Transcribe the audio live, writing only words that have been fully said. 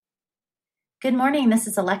Good morning. This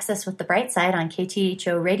is Alexis with The Bright Side on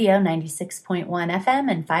KTHO Radio 96.1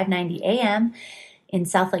 FM and 590 AM in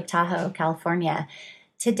South Lake Tahoe, California.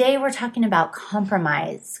 Today we're talking about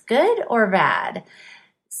compromise, good or bad.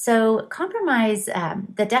 So compromise,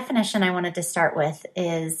 the definition I wanted to start with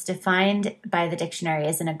is defined by the dictionary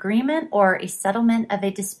as an agreement or a settlement of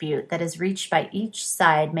a dispute that is reached by each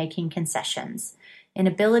side making concessions. An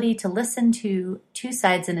ability to listen to two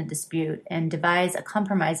sides in a dispute and devise a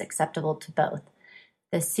compromise acceptable to both.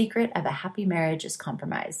 The secret of a happy marriage is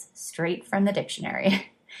compromise, straight from the dictionary.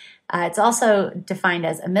 It's also defined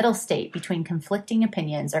as a middle state between conflicting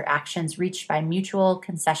opinions or actions reached by mutual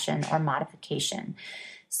concession or modification.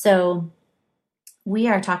 So we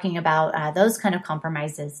are talking about those kind of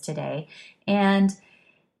compromises today. And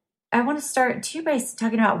I want to start too by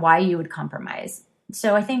talking about why you would compromise.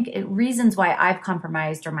 So I think reasons why I've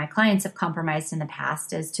compromised or my clients have compromised in the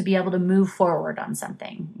past is to be able to move forward on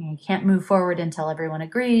something. You can't move forward until everyone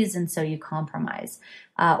agrees, and so you compromise.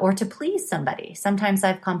 Or to please somebody. Sometimes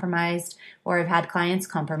I've compromised or I've had clients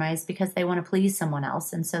compromise because they want to please someone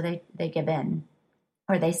else, and so they give in.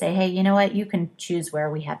 Or they say, hey, you know what, you can choose where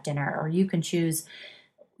we have dinner, or you can choose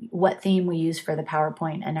what theme we use for the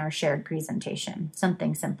PowerPoint and our shared presentation.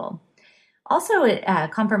 Something simple. Also,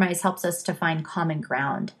 compromise helps us to find common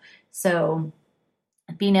ground. So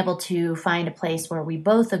being able to find a place where we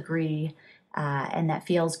both agree and that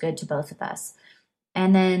feels good to both of us.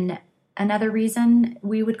 And then another reason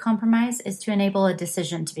we would compromise is to enable a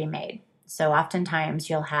decision to be made. So oftentimes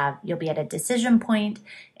you'll be at a decision point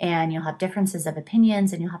and you'll have differences of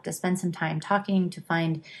opinions and you'll have to spend some time talking to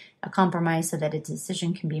find a compromise so that a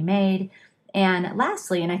decision can be made. And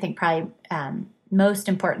lastly, and I think probably most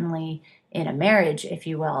importantly, in a marriage, if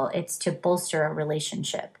you will, it's to bolster a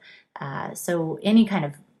relationship. So any kind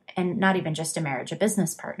of, and not even just a marriage, a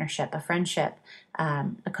business partnership, a friendship,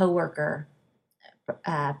 a coworker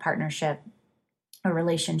partnership, a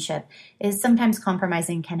relationship is sometimes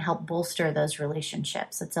compromising can help bolster those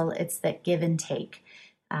relationships. It's that give and take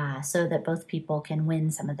so that both people can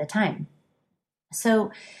win some of the time.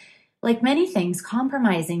 So like many things,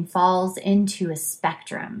 compromising falls into a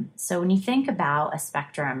spectrum. So when you think about a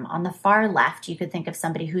spectrum, on the far left, you could think of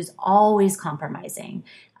somebody who's always compromising.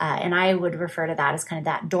 And I would refer to that as kind of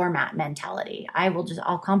that doormat mentality.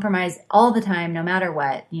 I'll compromise all the time, no matter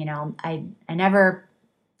what. You know, I never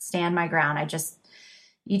stand my ground.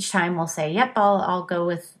 Each time we'll say, yep, I'll go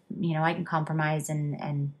with, I can compromise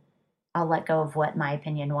and I'll let go of what my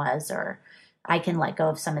opinion was, or I can let go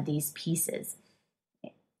of some of these pieces.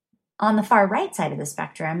 On the far right side of the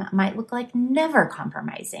spectrum might look like never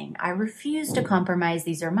compromising. I refuse to compromise.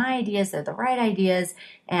 These are my ideas. They're the right ideas.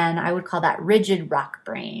 And I would call that rigid rock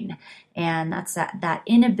brain. And that's that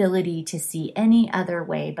inability to see any other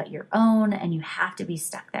way but your own, and you have to be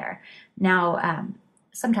stuck there. Now,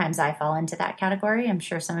 sometimes I fall into that category. I'm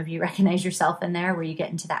sure some of you recognize yourself in there, where you get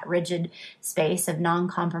into that rigid space of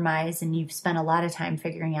non-compromise and you've spent a lot of time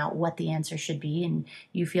figuring out what the answer should be and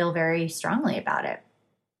you feel very strongly about it.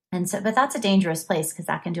 But that's a dangerous place because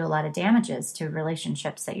that can do a lot of damages to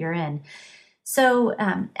relationships that you're in. So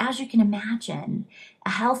as you can imagine, a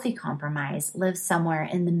healthy compromise lives somewhere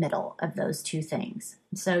in the middle of those two things.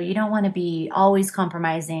 So you don't want to be always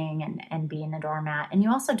compromising and being a doormat. And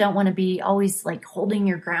you also don't want to be always like holding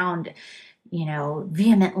your ground,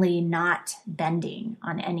 vehemently not bending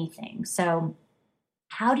on anything. So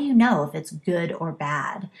how do you know if it's good or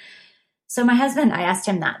bad? So my husband, I asked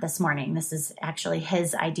him that this morning. This is actually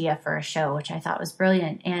his idea for a show, which I thought was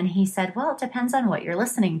brilliant. And he said, well, it depends on what you're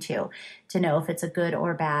listening to know if it's a good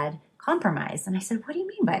or bad compromise. And I said, what do you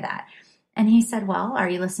mean by that? And he said, well, are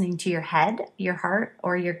you listening to your head, your heart,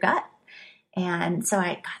 or your gut? And so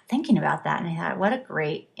I got thinking about that and I thought, what a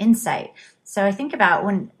great insight. So I think about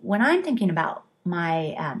when I'm thinking about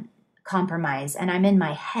my compromise and I'm in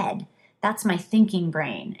my head, that's my thinking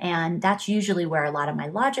brain. And that's usually where a lot of my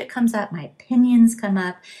logic comes up, my opinions come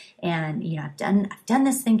up. And, I've done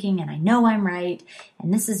this thinking and I know I'm right.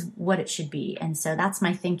 And this is what it should be. And so that's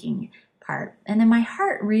my thinking part. And then my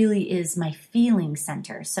heart really is my feeling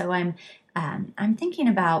center. So I'm thinking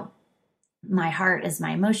about my heart as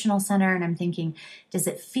my emotional center. And I'm thinking, does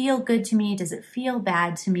it feel good to me? Does it feel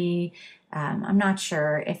bad to me? I'm not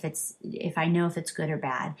sure if I know if it's good or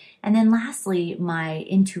bad. And then lastly, my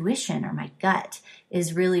intuition or my gut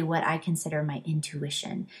is really what I consider my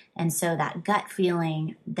intuition. And so that gut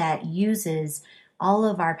feeling that uses all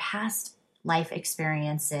of our past life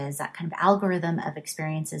experiences, that kind of algorithm of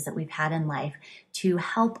experiences that we've had in life to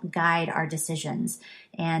help guide our decisions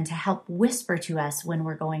and to help whisper to us when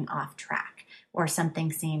we're going off track or something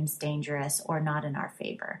seems dangerous or not in our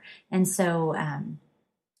favor. And so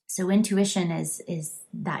So intuition is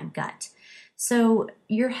that gut. So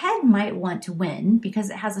your head might want to win because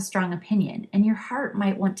it has a strong opinion, and your heart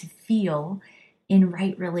might want to feel in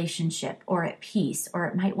right relationship or at peace, or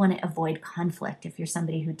it might want to avoid conflict if you're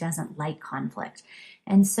somebody who doesn't like conflict.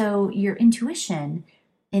 And so your intuition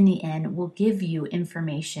in the end will give you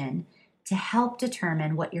information to help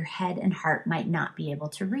determine what your head and heart might not be able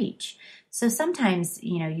to reach. So sometimes,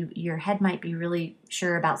 your head might be really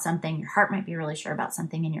sure about something, your heart might be really sure about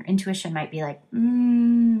something, and your intuition might be like,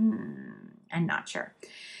 I'm not sure.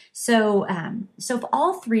 So if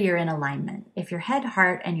all three are in alignment, if your head,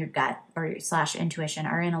 heart, and your gut or / intuition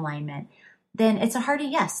are in alignment, then it's a hearty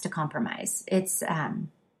yes to compromise. It's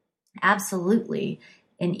absolutely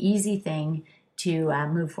an easy thing to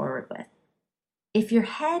move forward with. If your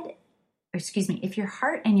heart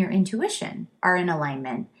and your intuition are in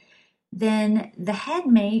alignment, then the head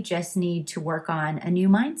may just need to work on a new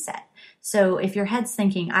mindset. So if your head's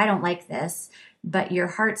thinking, I don't like this, but your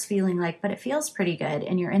heart's feeling like, but it feels pretty good,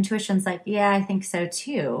 and your intuition's like, yeah, I think so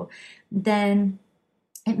too, then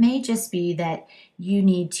it may just be that you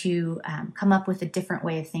need to come up with a different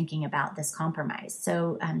way of thinking about this compromise.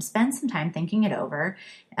 So spend some time thinking it over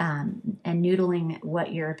and noodling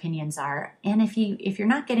what your opinions are. And if you're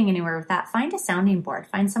not getting anywhere with that, find a sounding board,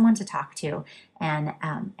 find someone to talk to,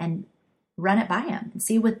 and run it by them and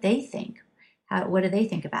see what they think. What do they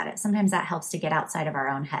think about it? Sometimes that helps to get outside of our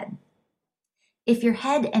own head. If your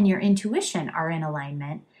head and your intuition are in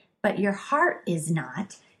alignment, but your heart is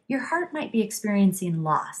not, your heart might be experiencing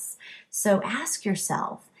loss. So ask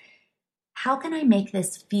yourself, how can I make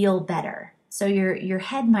this feel better? So your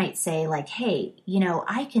head might say like, hey,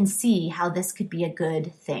 I can see how this could be a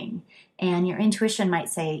good thing. And your intuition might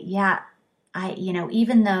say, yeah,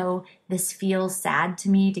 even though this feels sad to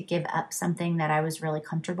me to give up something that I was really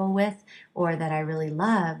comfortable with or that I really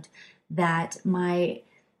loved, that my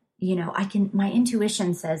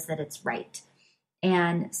intuition says that it's right.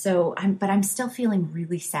 And so I'm still feeling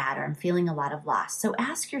really sad, or I'm feeling a lot of loss. So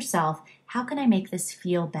ask yourself, how can I make this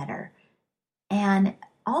feel better? And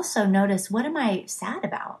also notice, what am I sad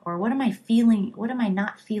about? Or what am I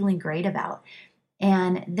not feeling great about?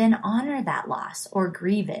 And then honor that loss or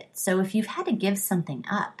grieve it. So if you've had to give something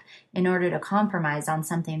up in order to compromise on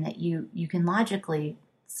something that you can logically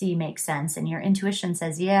see makes sense, and your intuition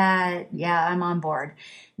says, yeah, I'm on board,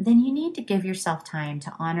 then you need to give yourself time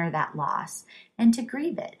to honor that loss and to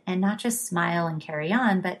grieve it, and not just smile and carry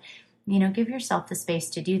on, but give yourself the space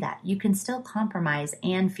to do that. You can still compromise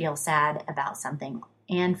and feel sad about something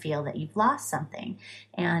and feel that you've lost something,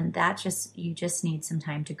 and you just need some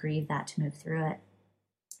time to grieve that, to move through it.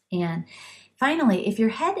 And finally, if your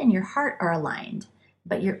head and your heart are aligned,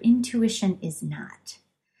 but your intuition is not,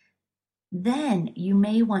 then you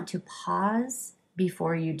may want to pause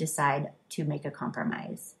before you decide to make a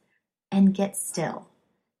compromise and get still.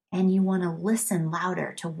 And you want to listen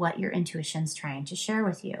louder to what your intuition's trying to share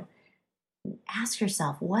with you. Ask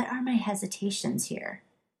yourself, what are my hesitations here?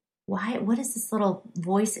 What is this little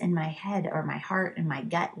voice in my head or my heart and my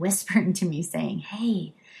gut whispering to me saying,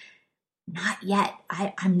 hey, not yet.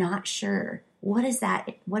 I'm not sure. What is that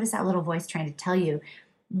little voice trying to tell you?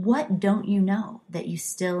 What don't you know that you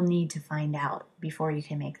still need to find out before you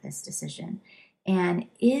can make this decision? And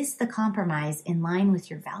is the compromise in line with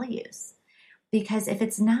your values? Because if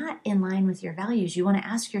it's not in line with your values, you want to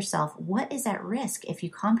ask yourself, what is at risk if you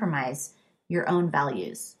compromise your own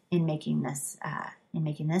values in making this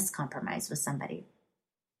compromise with somebody?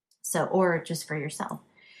 So, or just for yourself.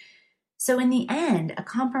 So in the end, a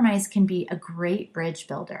compromise can be a great bridge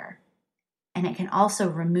builder. And it can also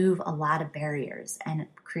remove a lot of barriers and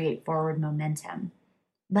create forward momentum.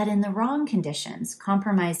 But in the wrong conditions,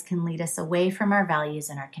 compromise can lead us away from our values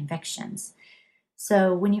and our convictions.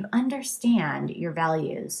 So when you understand your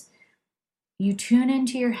values, you tune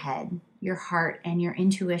into your head, your heart, and your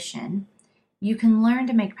intuition, you can learn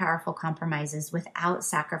to make powerful compromises without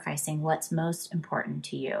sacrificing what's most important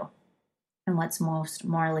to you and what's most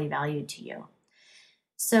morally valued to you.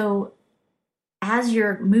 So as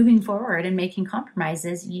you're moving forward and making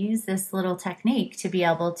compromises, use this little technique to be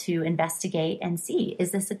able to investigate and see, is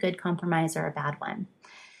this a good compromise or a bad one?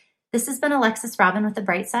 This has been Alexis Robin with The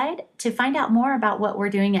Bright Side. To find out more about what we're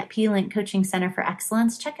doing at P-Link Coaching Center for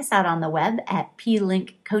Excellence, check us out on the web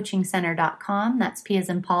atplinkcoachingcenter.com. That's P as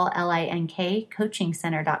in Paul, L-I-N-K,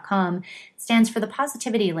 coachingcenter.com. It stands for the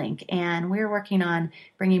Positivity Link, and we're working on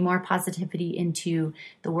bringing more positivity into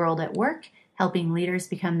the world at work, helping leaders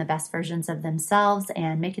become the best versions of themselves,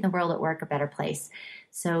 and making the world at work a better place.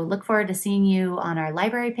 So look forward to seeing you on our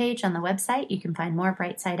library page on the website. You can find more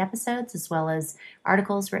Brightside episodes as well as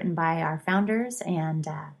articles written by our founders and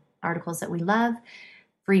articles that we love.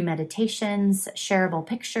 free meditations, shareable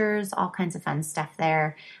pictures, all kinds of fun stuff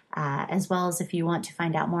there. As well as if you want to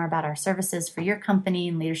find out more about our services for your company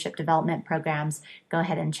and leadership development programs, go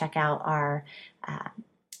ahead and check out our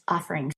offerings.